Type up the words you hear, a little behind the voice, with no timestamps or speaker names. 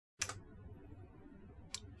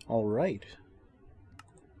Alright.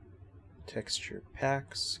 Texture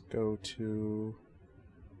packs, go to...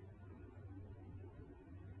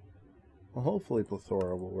 Well, hopefully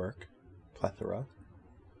Plethora will work. Plethora.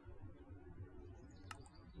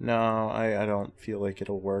 No, I don't feel like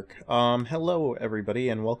it'll work. Hello everybody,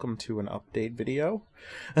 and welcome to an update video.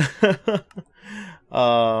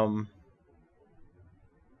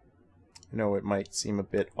 You know, it might seem a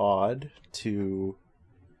bit odd to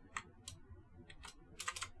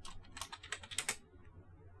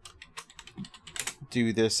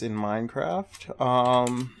do this in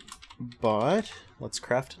Minecraft, but let's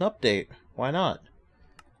craft an update. Why not?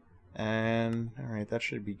 And, alright, that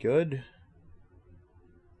should be good.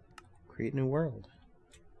 Create new world.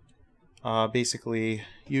 Basically,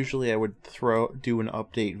 usually I would do an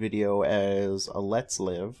update video as a Let's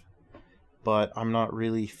Live, but I'm not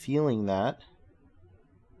really feeling that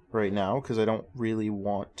right now because I don't really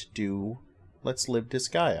want to do Let's Live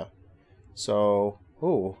Disgaea. So,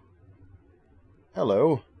 oh,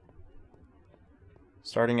 hello.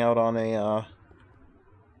 Starting out on a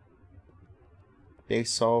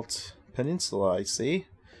basalt peninsula, I see.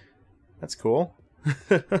 That's cool.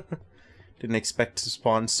 Didn't expect to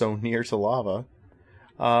spawn so near to lava.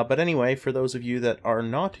 But anyway, for those of you that are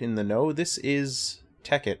not in the know, this is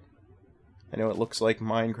Tekkit. I know it looks like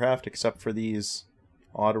Minecraft except for these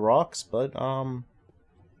odd rocks, but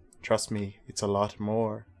trust me, it's a lot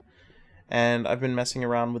more. And I've been messing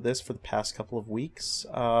around with this for the past couple of weeks.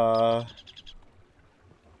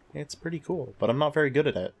 It's pretty cool, but I'm not very good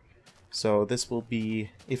at it. So this will be,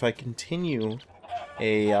 if I continue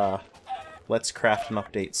a Let's Craft an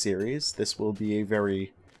Update series, this will be a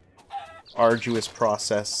very arduous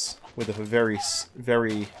process with a very,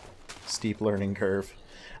 very steep learning curve.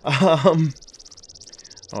 Oh,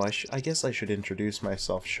 I guess I should introduce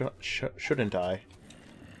myself, shouldn't I?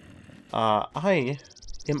 I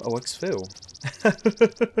am OXFoo.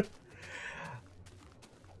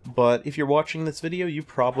 But if you're watching this video, you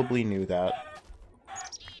probably knew that.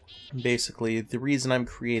 Basically, the reason I'm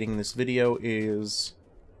creating this video is...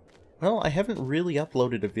 well, I haven't really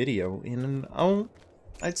uploaded a video in,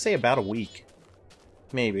 I'd say about a week.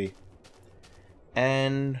 Maybe.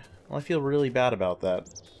 And, well, I feel really bad about that.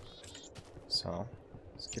 So,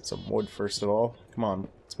 let's get some wood first of all. Come on,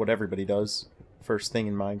 it's what everybody does. First thing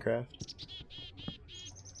in Minecraft.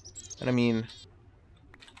 And I mean,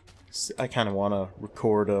 I kind of want to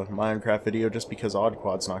record a Minecraft video just because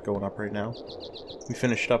OddQuad's not going up right now. We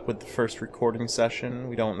finished up with the first recording session.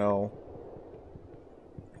 We don't know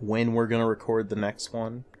when we're going to record the next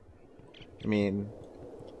one. I mean,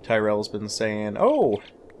 Tyrell's been saying, oh,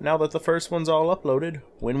 now that the first one's all uploaded,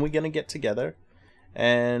 when are we going to get together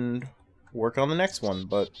and work on the next one?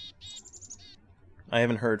 But I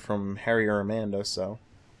haven't heard from Harry or Amanda, so...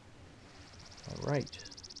 Alright.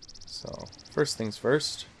 So, first things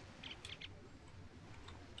first.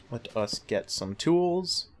 Let us get some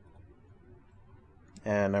tools.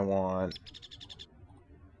 And I want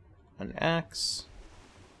an axe,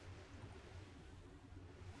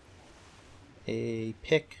 a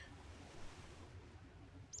pick,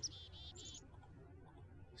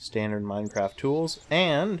 standard Minecraft tools,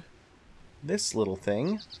 and this little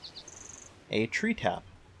thing, a tree tap,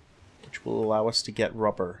 which will allow us to get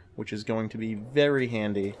rubber, which is going to be very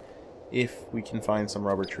handy if we can find some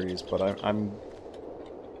rubber trees, but I'm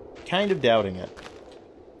kind of doubting it,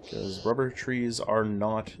 because rubber trees are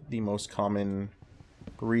not the most common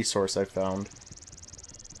resource I've found.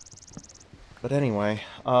 But anyway,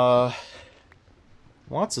 lots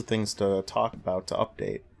of things to talk about to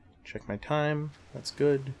update. Check my time, that's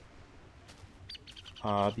good.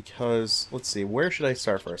 Because, let's see, where should I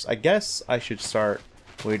start first? I guess I should start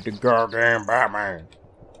with the goddamn Batman.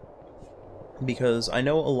 Because I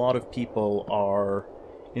know a lot of people are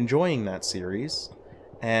enjoying that series,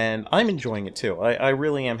 and I'm enjoying it too. I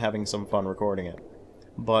really am having some fun recording it.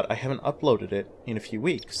 But I haven't uploaded it in a few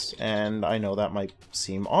weeks, and I know that might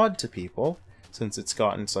seem odd to people, since it's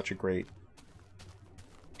gotten such a great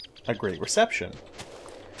reception.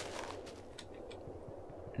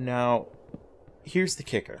 Now, here's the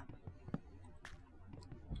kicker.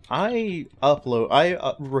 I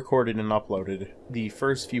recorded and uploaded the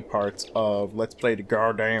first few parts of Let's Play the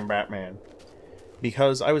Goddamn Batman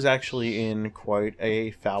because I was actually in quite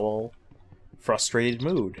a foul, frustrated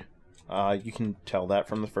mood. You can tell that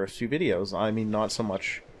from the first few videos. I mean, not so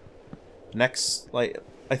much...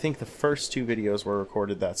 I think the first two videos were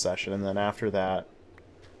recorded that session, and then after that,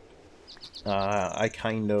 I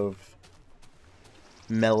kind of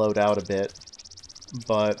mellowed out a bit.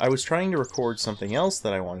 But I was trying to record something else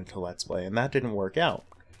that I wanted to Let's Play, and that didn't work out.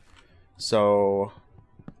 So,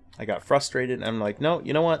 I got frustrated, and I'm like, no,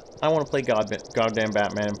 you know what? I want to play goddamn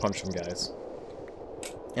Batman and punch some guys.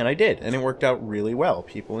 And I did, and it worked out really well.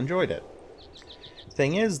 People enjoyed it.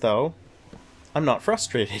 Thing is, though, I'm not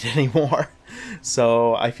frustrated anymore.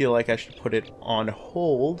 So I feel like I should put it on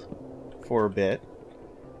hold for a bit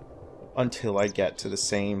until I get to the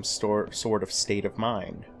same sort of state of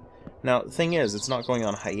mind. Now, the thing is, it's not going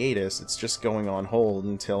on hiatus, it's just going on hold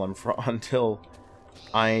until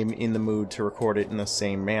I'm in the mood to record it in the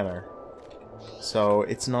same manner. So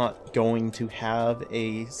it's not going to have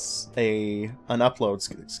an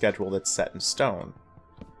upload schedule that's set in stone.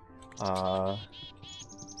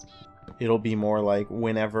 It'll be more like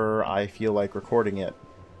whenever I feel like recording it,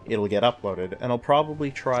 it'll get uploaded, and I'll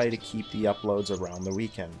probably try to keep the uploads around the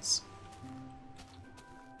weekends.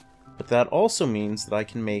 But that also means that I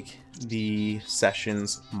can make the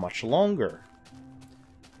sessions much longer.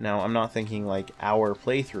 Now, I'm not thinking like hour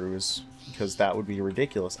playthroughs, because that would be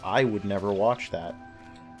ridiculous. I would never watch that.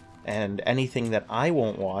 And anything that I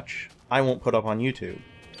won't watch, I won't put up on YouTube.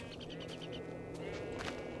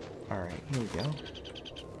 Alright, here we go.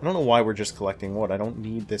 I don't know why we're just collecting wood. I don't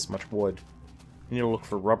need this much wood. I need to look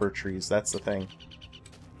for rubber trees, that's the thing.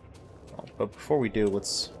 Oh, but before we do,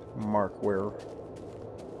 let's mark where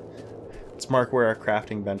our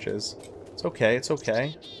crafting bench is. It's okay, it's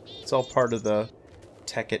okay. It's all part of the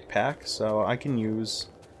Tekkit pack, so I can use...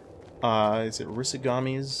 is it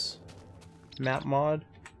Risugami's map mod?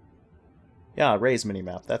 Yeah, Ray's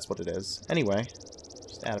minimap, that's what it is. Anyway,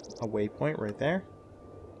 just add a waypoint right there.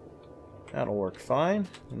 That'll work fine.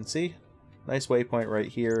 And see? Nice waypoint right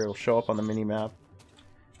here. It'll show up on the minimap.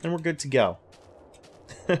 And we're good to go.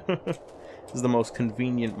 This is the most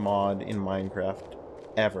convenient mod in Minecraft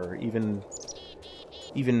ever. Even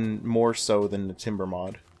more so than the timber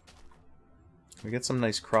mod. We get some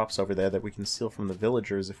nice crops over there that we can steal from the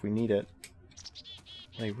villagers if we need it.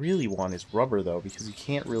 What I really want is rubber, though, because you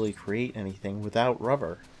can't really create anything without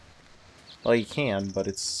rubber. Well, you can, but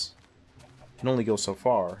it can only go so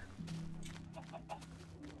far.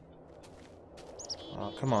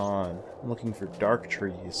 Oh, come on. I'm looking for dark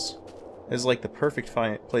trees. This is like the perfect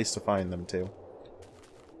place to find them, too.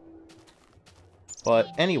 But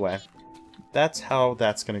anyway, that's how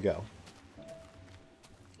that's gonna go.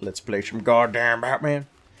 Let's play some goddamn Batman.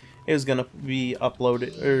 Is gonna be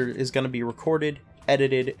uploaded, or is gonna be recorded,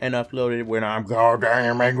 edited, and uploaded when I'm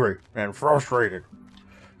goddamn angry and frustrated.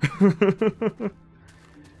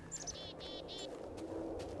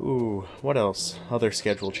 Ooh, what else? Other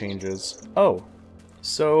schedule changes. Oh,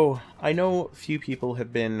 so I know a few people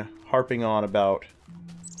have been harping on about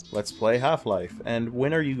Let's Play Half-Life, and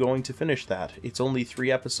when are you going to finish that? It's only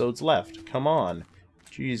 3 episodes left. Come on.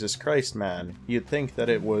 Jesus Christ, man. You'd think that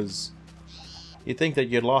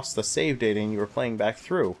you'd lost the save data and you were playing back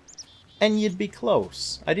through. And you'd be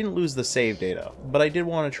close. I didn't lose the save data, but I did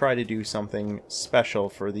want to try to do something special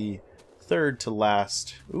for the third to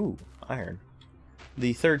last... Ooh, iron.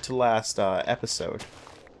 The third to last episode.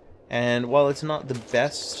 And while it's not the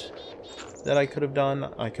best that I could have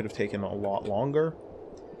done, I could have taken a lot longer.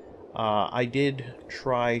 I did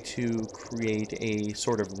try to create a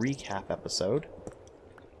sort of recap episode,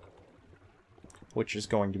 which is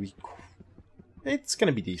going to be... It's going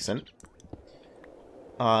to be decent.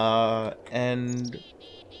 And...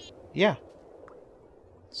 yeah.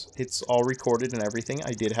 It's all recorded and everything.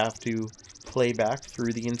 I did have to play back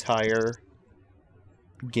through the entire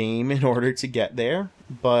game in order to get there,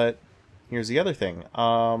 but here's the other thing.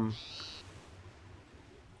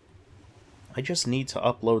 I just need to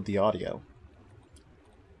upload the audio.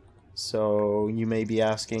 So you may be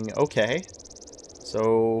asking, okay,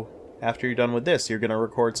 so after you're done with this, you're gonna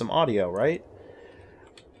record some audio, right?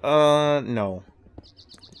 No.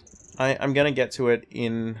 I'm gonna get to it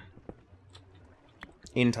in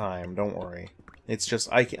time, don't worry. It's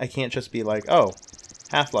just, I can't just be like, oh,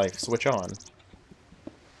 Half-Life, switch on.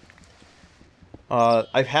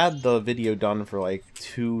 I've had the video done for like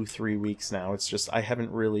 2-3 weeks now. It's just I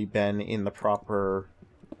haven't really been in the proper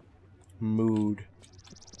mood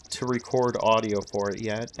to record audio for it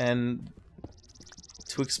yet. And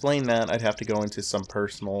to explain that, I'd have to go into some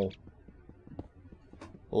personal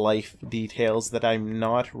life details that I'm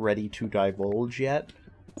not ready to divulge yet.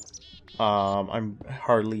 I'm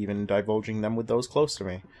hardly even divulging them with those close to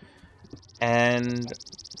me. And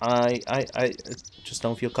I just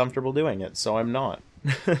don't feel comfortable doing it, so I'm not.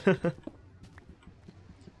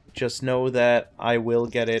 Just know that I will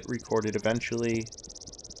get it recorded eventually,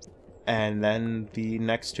 and then the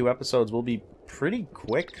next 2 episodes will be pretty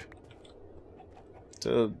quick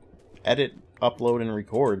to edit, upload, and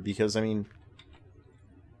record, because, I mean,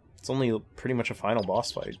 it's only pretty much a final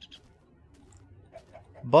boss fight.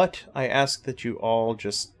 But I ask that you all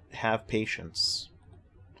just have patience.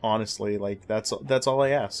 Honestly, like, that's all I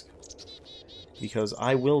ask. Because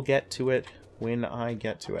I will get to it when I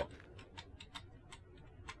get to it.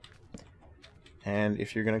 And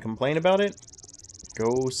if you're going to complain about it,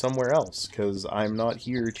 go somewhere else, because I'm not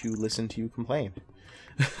here to listen to you complain.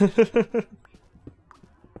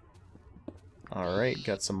 Alright,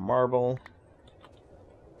 got some marble,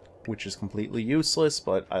 which is completely useless,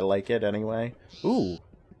 but I like it anyway. Ooh!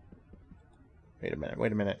 Wait a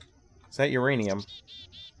minute. Is that uranium?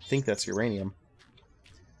 I think that's uranium.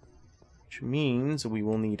 Which means we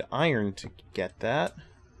will need iron to get that.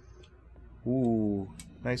 Ooh,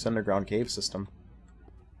 nice underground cave system.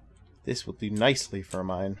 This will do nicely for a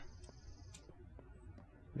mine.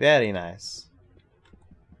 Very nice.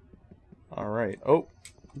 Alright. Oh!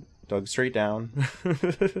 Dug straight down.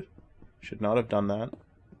 Should not have done that.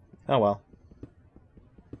 Oh well.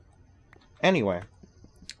 Anyway,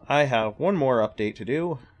 I have one more update to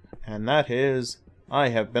do, and that is I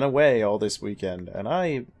have been away all this weekend, and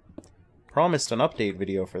I promised an update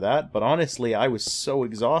video for that, but honestly I was so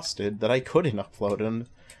exhausted that I couldn't upload an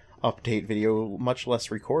update video, much less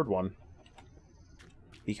record one.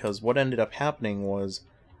 Because what ended up happening was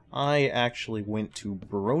I actually went to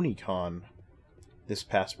BronyCon this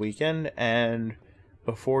past weekend, and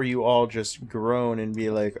before you all just groan and be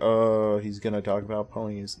like, oh, he's gonna talk about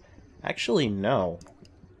ponies. Actually, no.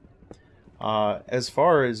 As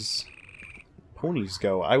far as ponies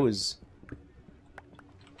go, I was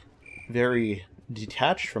very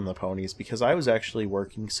detached from the ponies because I was actually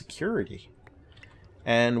working security.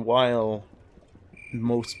 And while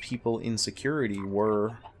most people in security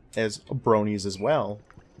were as bronies as well,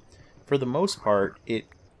 for the most part, it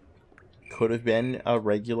could have been a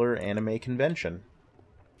regular anime convention.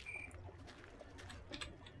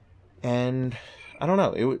 And I don't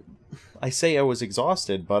know, I say I was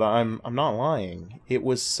exhausted, but I'm not lying. It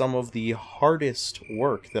was some of the hardest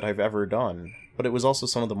work that I've ever done, but it was also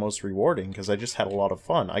some of the most rewarding because I just had a lot of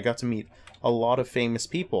fun. I got to meet a lot of famous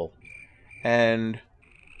people, and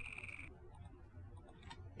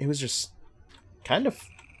it was just kind of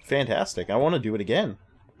fantastic. I want to do it again.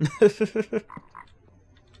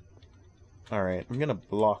 Alright, I'm gonna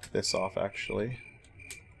block this off, actually.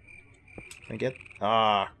 Can I get...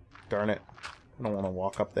 Ah, darn it. I don't want to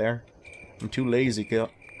walk up there. I'm too lazy. God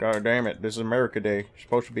damn it, this is America Day. You're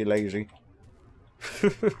supposed to be lazy.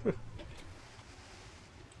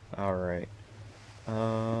 Alright.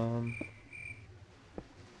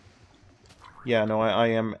 Yeah, no, I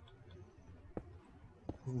am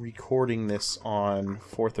recording this on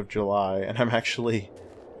 4th of July, and I'm actually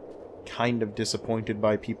kind of disappointed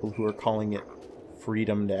by people who are calling it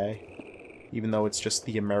Freedom Day, even though it's just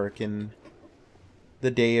the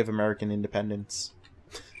day of American independence.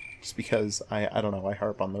 Just because, I don't know, I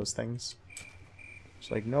harp on those things.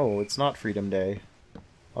 It's like, no, it's not Freedom Day.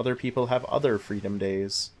 Other people have other Freedom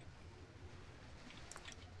Days.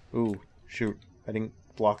 Ooh, shoot, I didn't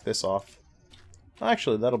block this off.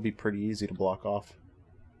 Actually, that'll be pretty easy to block off.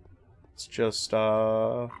 It's just,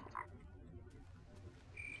 right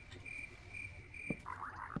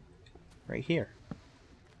here.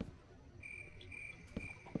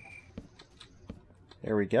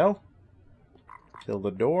 There we go. Fill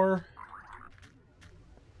the door.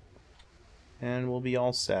 And we'll be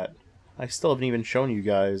all set. I still haven't even shown you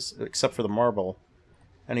guys, except for the marble,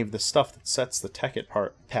 any of the stuff that sets the Tekkit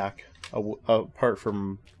pack apart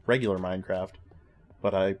from regular Minecraft.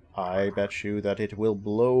 But I bet you that it will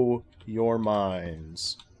blow your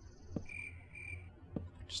minds.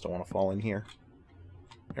 Just don't want to fall in here.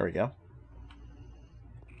 There we go.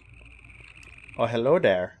 Oh, hello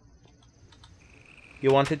there.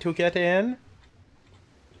 You wanted to get in?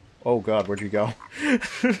 Oh god, where'd you go?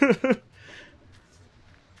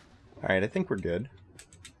 Alright, I think we're good.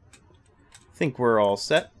 I think we're all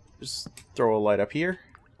set. Just throw a light up here.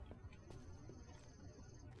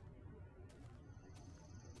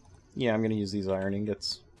 Yeah, I'm gonna use these iron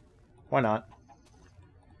ingots. Why not?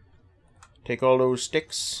 Take all those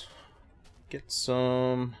sticks. Get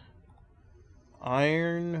some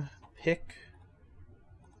iron pick.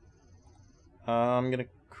 I'm gonna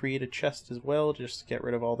create a chest as well, just to get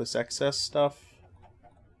rid of all this excess stuff.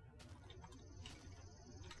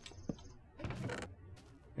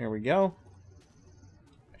 There we go.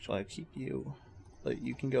 Actually, I keep you. But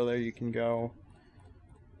you can go there, you can go.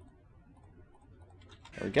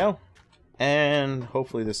 There we go. And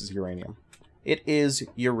hopefully this is uranium. It is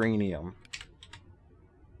uranium.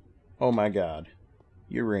 Oh my god.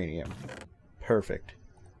 Uranium. Perfect.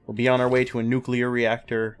 We'll be on our way to a nuclear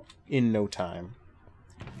reactor in no time.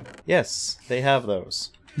 Yes, they have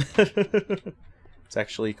those. It's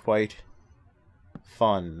actually quite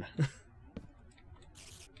fun.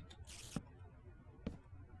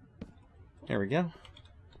 There we go.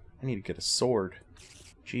 I need to get a sword.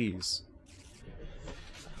 Jeez.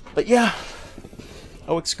 But yeah,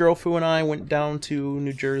 OX Girlfu and I went down to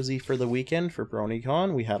New Jersey for the weekend for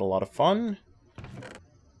BronyCon. We had a lot of fun.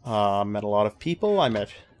 Met a lot of people. I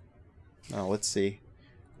met... Oh, let's see.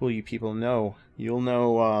 Who will you people know? You'll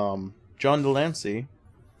know John Delancey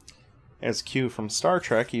as Q from Star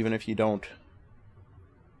Trek, even if you don't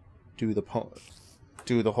do the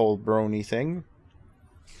whole Brony thing.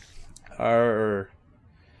 Our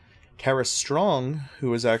Tara Strong,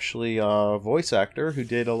 who is actually a voice actor who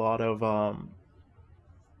did a lot of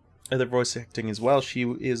other voice acting as well. She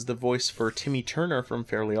is the voice for Timmy Turner from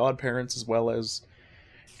Fairly Odd Parents, as well as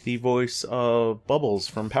the voice of Bubbles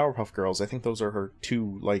from Powerpuff Girls. I think those are her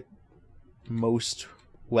two, like, most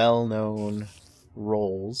well-known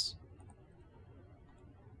roles.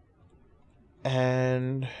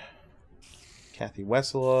 And Kathy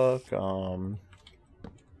Wesselock,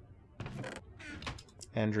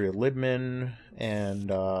 Andrea Libman,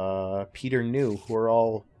 and Peter New, who are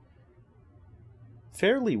all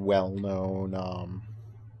fairly well-known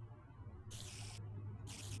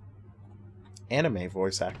anime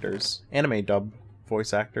voice actors. Anime dub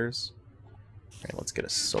voice actors. Alright, let's get a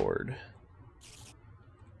sword.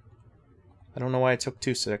 I don't know why I took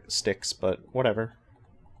 2 sticks, but whatever.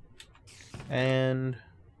 And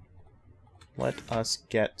let us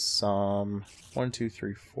get some 1, 2,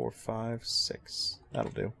 3, 4, 5, 6.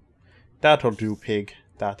 That'll do. That'll do, pig.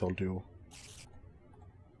 That'll do.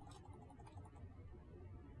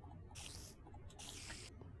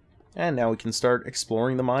 And now we can start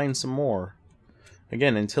exploring the mine some more.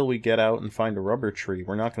 Again, until we get out and find a rubber tree,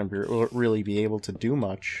 we're not going to really be able to do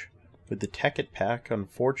much with the Tekkit pack,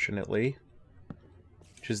 unfortunately.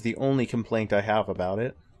 Which is the only complaint I have about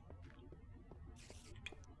it.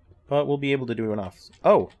 But we'll be able to do enough.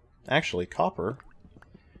 Oh, actually, copper.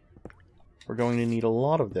 We're going to need a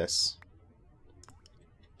lot of this.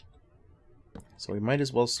 So we might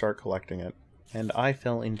as well start collecting it. And I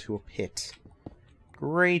fell into a pit.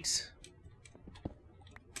 Great.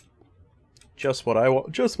 Just what I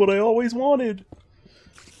always wanted.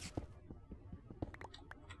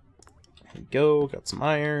 There we go. Got some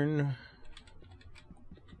iron.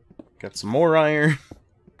 Got some more iron.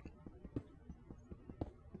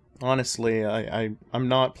 Honestly, I'm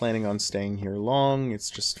not planning on staying here long.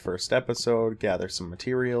 It's just first episode, gather some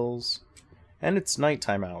materials. And it's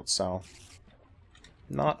nighttime out, so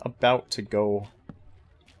not about to go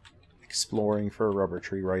exploring for a rubber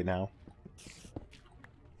tree right now.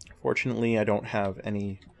 Fortunately, I don't have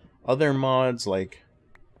any other mods like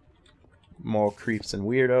Mo Creeps and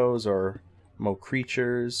Weirdos or Mo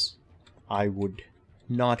Creatures. I would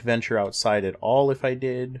not venture outside at all if I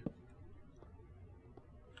did.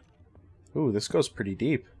 Ooh, this goes pretty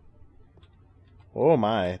deep. Oh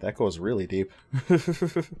my, that goes really deep.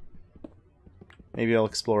 Maybe I'll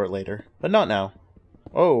explore it later, but not now.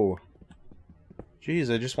 Oh.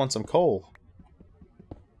 Jeez, I just want some coal.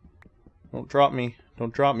 Don't drop me.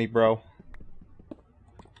 Don't drop me, bro.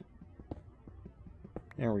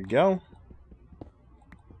 There we go.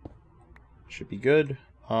 Should be good.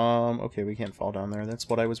 Okay, we can't fall down there. That's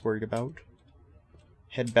what I was worried about.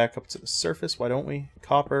 Head back up to the surface, why don't we?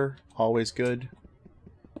 Copper, always good.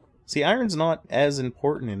 See, iron's not as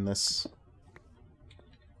important in this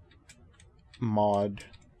mod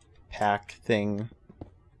pack thing.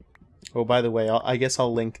 Oh, by the way, I guess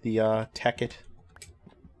I'll link the Tekkit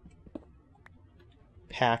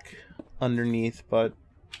pack underneath, but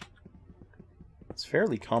it's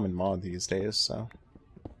fairly common mod these days, so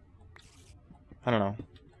I don't know.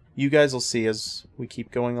 You guys will see as we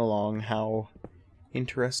keep going along how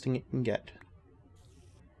interesting it can get.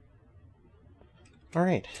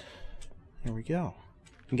 Alright, here we go.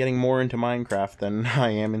 I'm getting more into Minecraft than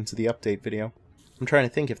I am into the update video. I'm trying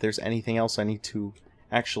to think if there's anything else I need to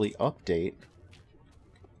actually update.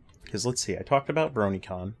 Because let's see, I talked about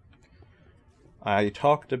BronyCon. I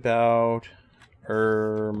talked about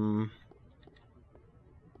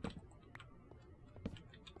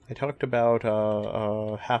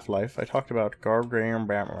Half-Life. I talked about Goraim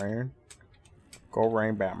Batman.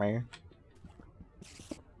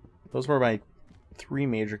 Those were my 3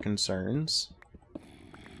 major concerns. I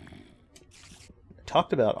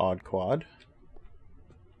talked about Oddquad.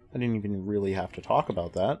 I didn't even really have to talk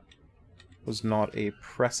about that. It was not a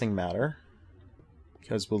pressing matter.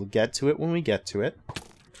 Because we'll get to it when we get to it.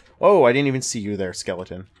 Oh, I didn't even see you there,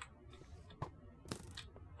 skeleton.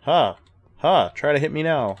 Ha! Ha! Try to hit me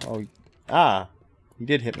now. Oh, ah! You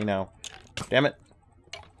did hit me now. Damn it.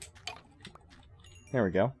 There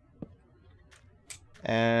we go.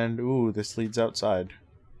 And, ooh, this leads outside.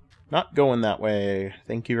 Not going that way.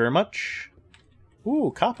 Thank you very much.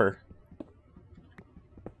 Ooh, copper.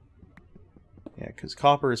 Yeah, because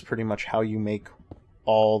copper is pretty much how you make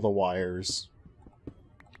all the wires.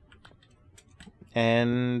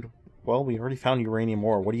 And, well, we already found uranium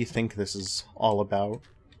ore. What do you think this is all about?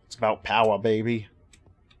 It's about power, baby.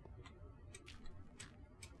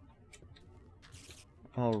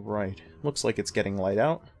 Alright. Looks like it's getting light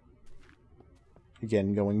out.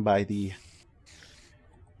 Again, going by the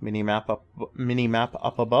mini-map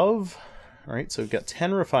up above. Alright, so we've got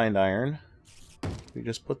 10 refined iron. We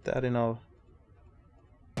just put that in a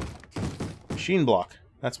machine block.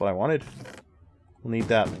 That's what I wanted. We'll need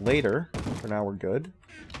that later. For now, we're good.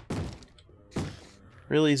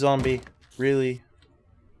 Really, zombie? Really?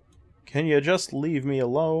 Can you just leave me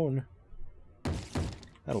alone?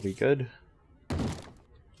 That'll be good.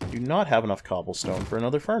 Do not have enough cobblestone for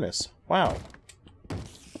another furnace. Wow.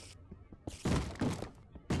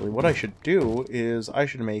 Actually, what I should do is I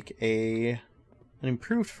should make an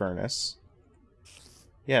improved furnace.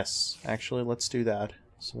 Yes, actually, let's do that.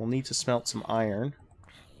 So we'll need to smelt some iron.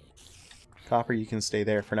 Copper, you can stay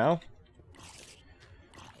there for now.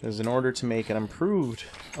 Because in order to make an improved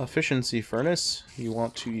efficiency furnace, you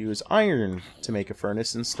want to use iron to make a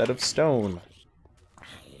furnace instead of stone.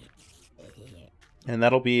 And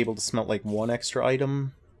that'll be able to smelt like one extra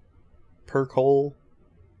item per coal.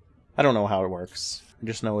 I don't know how it works. I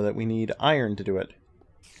just know that we need iron to do it.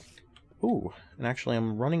 Ooh, and actually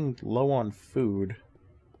I'm running low on food.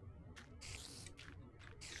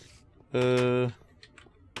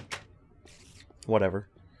 Whatever.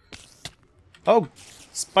 Oh!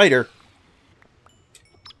 Spider!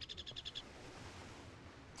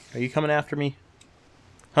 Are you coming after me?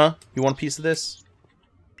 Huh? You want a piece of this?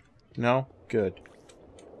 No? Good.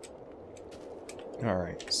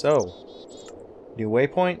 Alright, so... new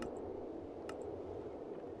waypoint?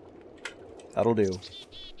 That'll do.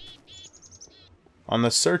 On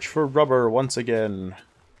the search for rubber once again.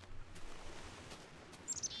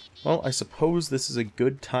 Well, I suppose this is a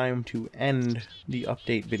good time to end the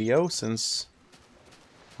update video, since...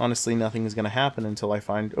 honestly, nothing is going to happen until I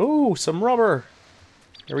find... ooh, some rubber!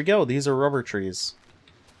 There we go, these are rubber trees.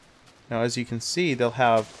 Now, as you can see, they'll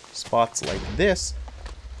have spots like this.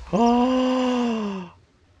 Oh!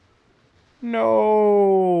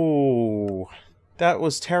 No! That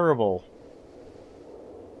was terrible.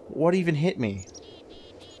 What even hit me?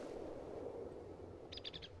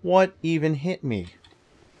 What even hit me?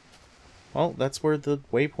 Well, that's where the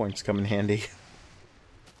waypoints come in handy.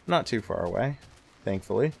 Not too far away,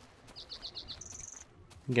 thankfully.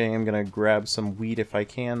 Okay, I'm gonna grab some wheat if I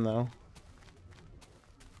can, though.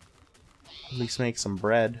 At least make some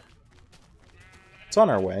bread. It's on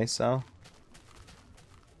our way, so...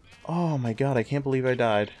 oh my god, I can't believe I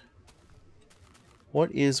died.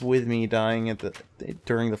 What is with me dying at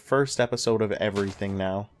during the first episode of everything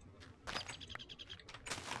now?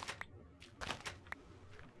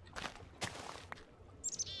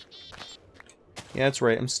 Yeah, that's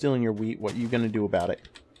right, I'm stealing your wheat. What are you gonna do about it?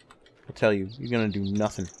 I'll tell you, you're gonna do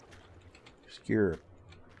nothing. You're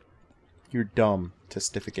dumb,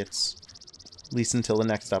 testificates. At least until the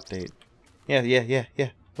next update. Yeah.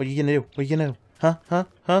 What are you gonna do? What are you gonna do?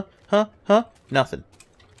 Huh? Nothing.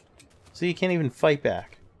 So you can't even fight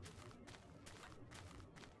back.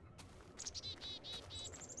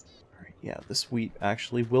 Alright, yeah, this wheat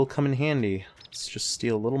actually will come in handy. Let's just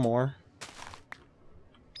steal a little more.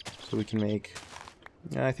 So we can make...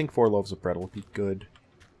 yeah, I think 4 loaves of bread will be good.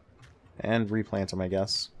 And replant them, I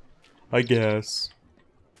guess.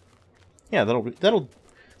 Yeah, that'll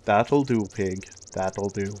do, pig. That'll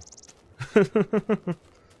do.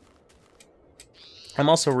 I'm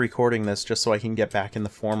also recording this just so I can get back in the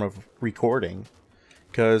form of recording.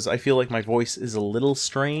 Because I feel like my voice is a little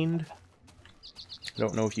strained. I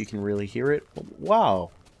don't know if you can really hear it.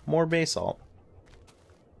 Wow, more basalt.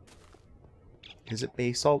 Is it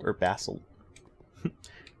basalt or basalt?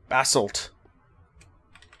 Basalt!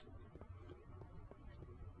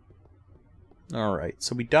 Alright,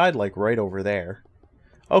 so we died like right over there.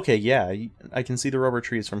 Okay, yeah, I can see the rubber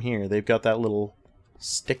trees from here. They've got that little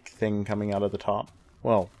stick thing coming out of the top.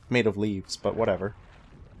 Well, made of leaves, but whatever.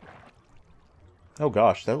 Oh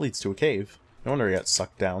gosh, that leads to a cave. No wonder he got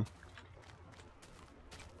sucked down.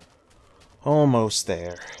 Almost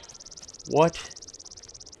there. What?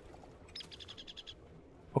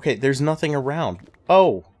 Okay, there's nothing around.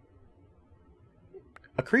 Oh!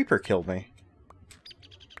 A creeper killed me.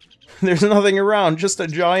 There's nothing around, just a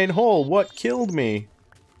giant hole. What killed me?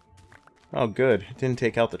 Oh, good. It didn't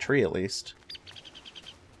take out the tree, at least.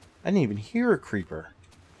 I didn't even hear a creeper.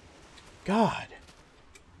 God.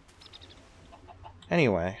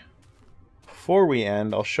 Anyway, before we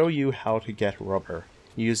end, I'll show you how to get rubber.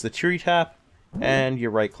 You use the tree tap, and you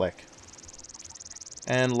right click.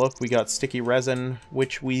 And look, we got sticky resin,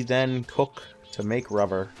 which we then cook to make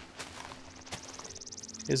rubber.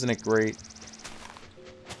 Isn't it great?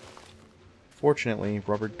 Fortunately,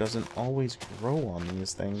 rubber doesn't always grow on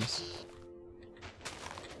these things.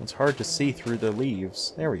 It's hard to see through the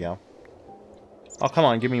leaves. There we go. Oh, come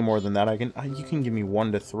on, give me more than that. You can give me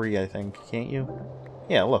 1 to 3, I think, can't you?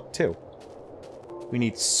 Yeah, look, 2. We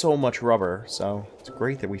need so much rubber, so it's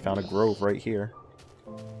great that we found a grove right here.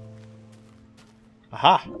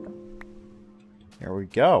 Aha! There we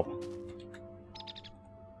go.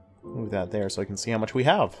 Move that there so I can see how much we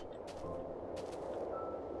have.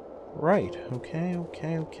 Right, okay.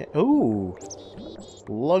 Ooh!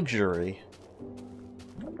 Luxury.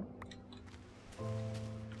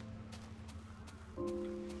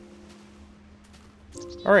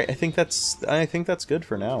 Alright, I think that's good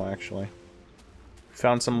for now, actually.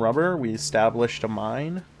 Found some rubber, we established a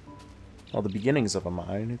mine. Well, the beginnings of a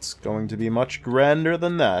mine. It's going to be much grander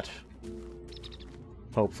than that.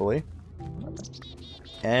 Hopefully.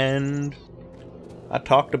 And I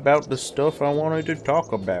talked about the stuff I wanted to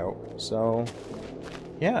talk about. So,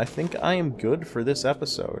 yeah, I think I am good for this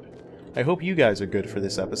episode. I hope you guys are good for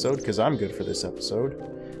this episode, because I'm good for this episode.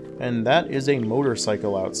 And that is a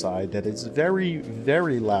motorcycle outside that is very,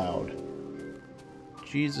 very loud.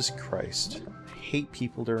 Jesus Christ. I hate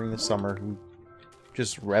people during the summer who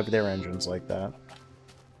just rev their engines like that.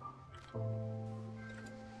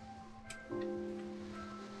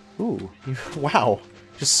 Ooh, wow.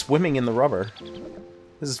 Just swimming in the rubber.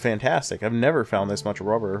 This is fantastic. I've never found this much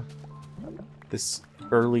rubber this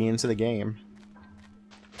early into the game.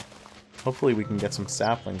 Hopefully we can get some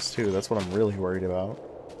saplings too. That's what I'm really worried about.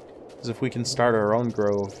 Because if we can start our own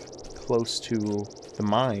grove close to the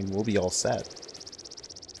mine, we'll be all set.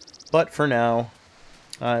 But for now,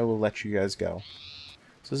 I will let you guys go.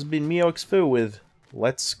 So this has been MeoxFoo with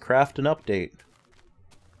Let's Craft an Update.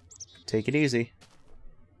 Take it easy.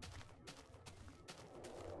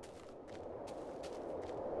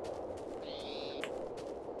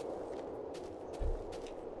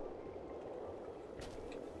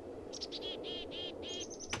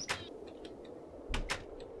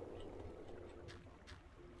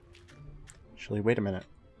 Actually, wait a minute.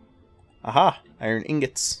 Aha! Iron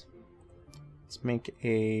ingots. Let's make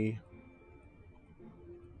a...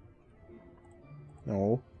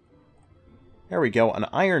 No. There we go, an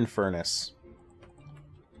iron furnace.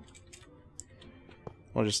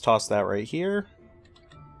 We'll just toss that right here.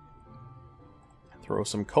 Throw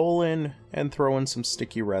some coal in, and throw in some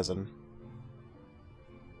sticky resin.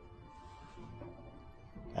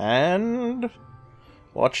 And...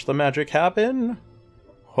 watch the magic happen.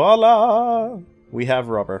 Voila! We have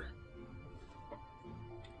rubber.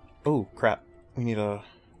 Oh, crap. We need to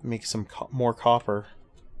make some more copper.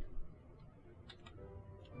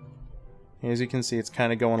 As you can see, it's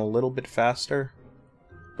kind of going a little bit faster,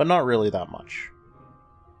 but not really that much.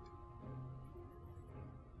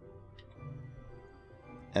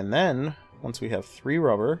 And then, once we have 3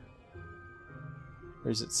 rubber,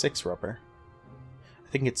 or is it 6 rubber? I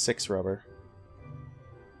think it's 6 rubber.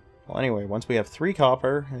 Well, anyway, once we have 3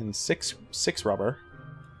 copper and 6 rubber,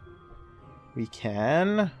 we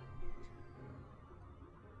can,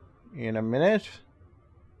 in a minute,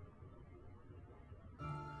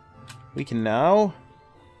 we can now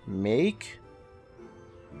make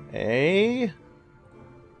a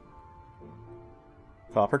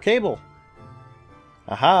copper cable.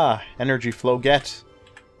 Aha! Energy flow get.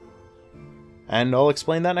 And I'll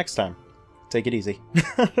explain that next time. Take it easy.